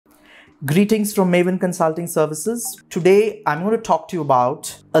Greetings from Maven Consulting Services. Today, I'm going to talk to you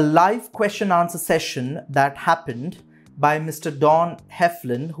about a live question answer session that happened by Mr. Don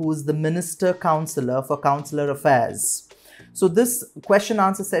Heflin, who is the Minister Counselor for Consular Affairs. So this question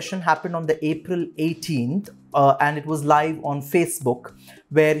answer session happened on the April 18th and it was live on Facebook,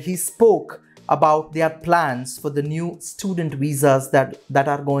 where he spoke about their plans for the new student visas that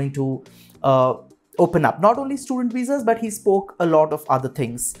are going to open up. Not only student visas, but he spoke a lot of other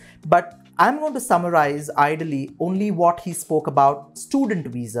things. But I'm going to summarize ideally only what he spoke about student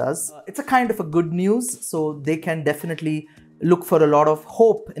visas. It's a kind of a good news, so they can definitely look for a lot of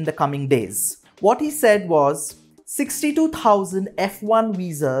hope in the coming days. What he said was 62,000 F1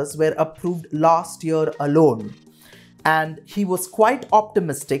 visas were approved last year alone. And he was quite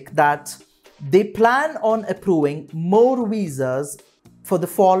optimistic that they plan on approving more visas for the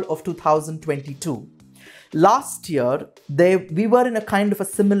fall of 2022. Last year, we were in a kind of a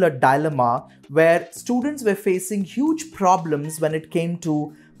similar dilemma where students were facing huge problems when it came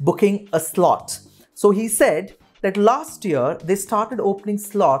to booking a slot. So he said that last year they started opening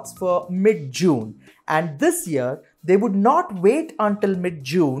slots for mid-June, and this year they would not wait until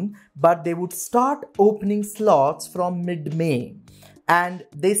mid-June, but they would start opening slots from mid-May. And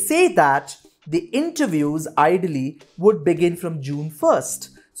they say that the interviews ideally would begin from June 1st.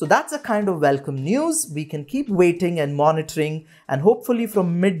 So that's a kind of welcome news. We can keep waiting and monitoring, and hopefully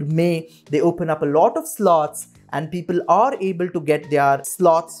from mid-May they open up a lot of slots and people are able to get their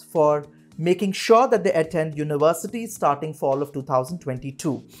slots for making sure that they attend university starting fall of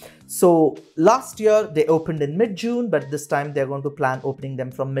 2022. So last year they opened in mid-June, but this time they're going to plan opening them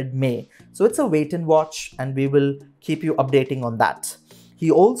from mid-May. So it's a wait and watch, and we will keep you updating on that.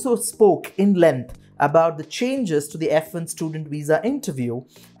 He also spoke in length about the changes to the F1 student visa interview,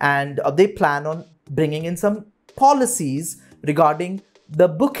 and they plan on bringing in some policies regarding the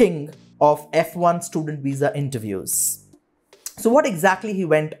booking of F1 student visa interviews. So what exactly he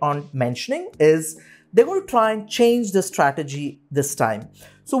went on mentioning is they're going to try and change the strategy this time.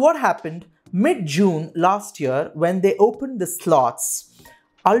 So what happened mid-June last year when they opened the slots,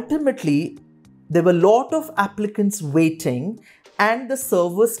 ultimately there were a lot of applicants waiting and the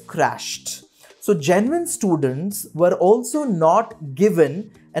servers crashed. So genuine students were also not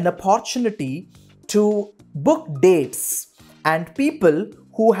given an opportunity to book dates, and people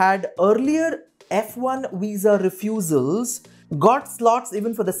who had earlier F1 visa refusals got slots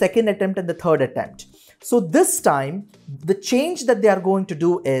even for the second attempt and the third attempt. So this time, the change that they are going to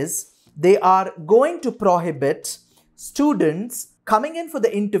do is they are going to prohibit students coming in for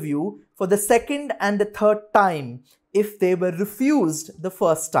the interview for the second and the third time if they were refused the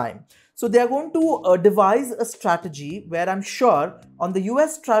first time. So they are going to devise a strategy where I'm sure on the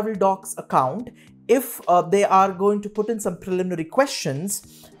US Travel Docs account, if they are going to put in some preliminary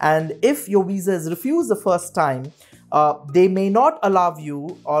questions, and if your visa is refused the first time, they may not allow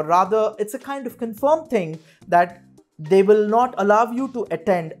you, or rather it's a kind of confirmed thing that they will not allow you to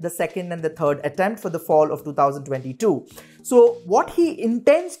attend the second and the third attempt for the fall of 2022. So what he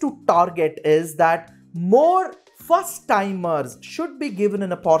intends to target is that more first-timers should be given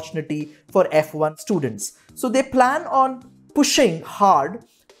an opportunity for F1 students. So they plan on pushing hard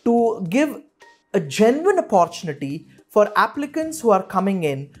to give a genuine opportunity for applicants who are coming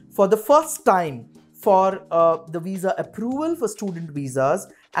in for the first time for the visa approval for student visas,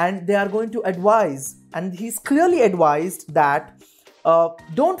 and they are going to advise, and he's clearly advised that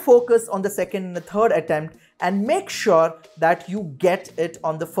don't focus on the second and the third attempt, and make sure that you get it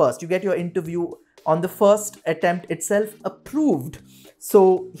on the first. You get your interview on the first attempt itself approved.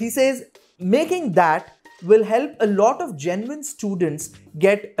 So he says making that will help a lot of genuine students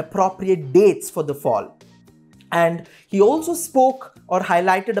get appropriate dates for the fall. And he also spoke or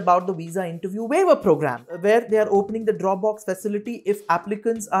highlighted about the visa interview waiver program, where they are opening the dropbox facility if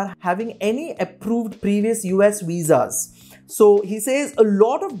applicants are having any approved previous US visas. So he says a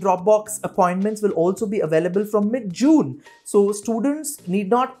lot of dropbox appointments will also be available from mid-June. So students need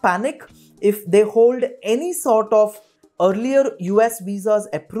not panic if they hold any sort of earlier US visas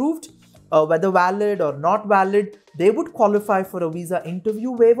approved, whether valid or not valid. They would qualify for a visa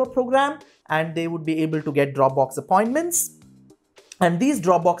interview waiver program, and they would be able to get Dropbox appointments. And these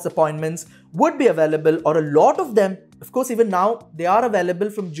Dropbox appointments would be available, or a lot of them, of course, even now they are available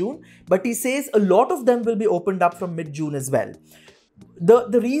from June, but he says a lot of them will be opened up from mid-June as well.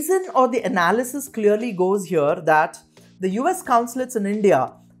 The reason or the analysis clearly goes here that the US consulates in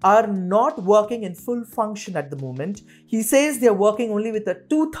India are not working in full function at the moment. He says they're working only with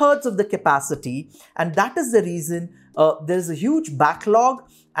 2/3 of the capacity, and that is the reason there's a huge backlog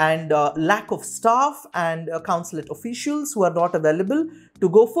and lack of staff and consulate officials who are not available to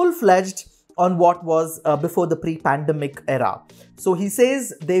go full-fledged on what was before the pre-pandemic era. So he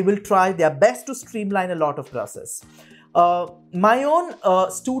says they will try their best to streamline a lot of process. My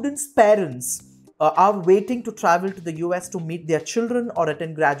own students' parents are waiting to travel to the US to meet their children or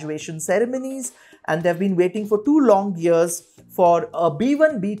attend graduation ceremonies, and they've been waiting for 2 long years for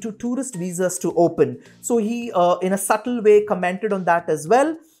B1, B2 tourist visas to open. So he, in a subtle way, commented on that as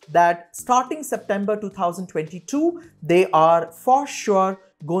well, that starting September 2022, they are for sure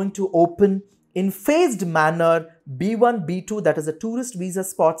going to open in phased manner B1, B2, that is a tourist visa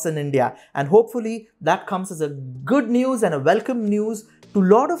spots in India. And hopefully that comes as a good news and a welcome news to a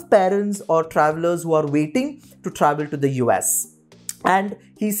lot of parents or travelers who are waiting to travel to the US. And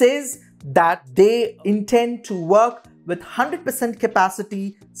he says that they intend to work with 100%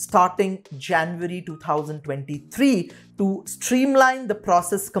 capacity starting January 2023 to streamline the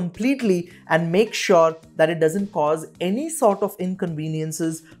process completely and make sure that it doesn't cause any sort of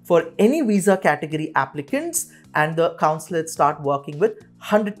inconveniences for any visa category applicants, and the consulate start working with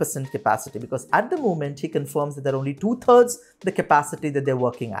 100% capacity, because at the moment he confirms that they're only 2/3 the capacity that they're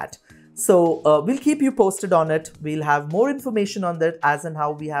working at. So we'll keep you posted on it. We'll have more information on that as and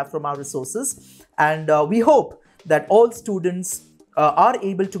how we have from our resources, and we hope that all students are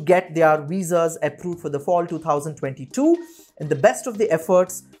able to get their visas approved for the fall 2022 in the best of the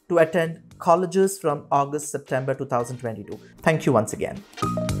efforts to attend colleges from August, September 2022. Thank you once again.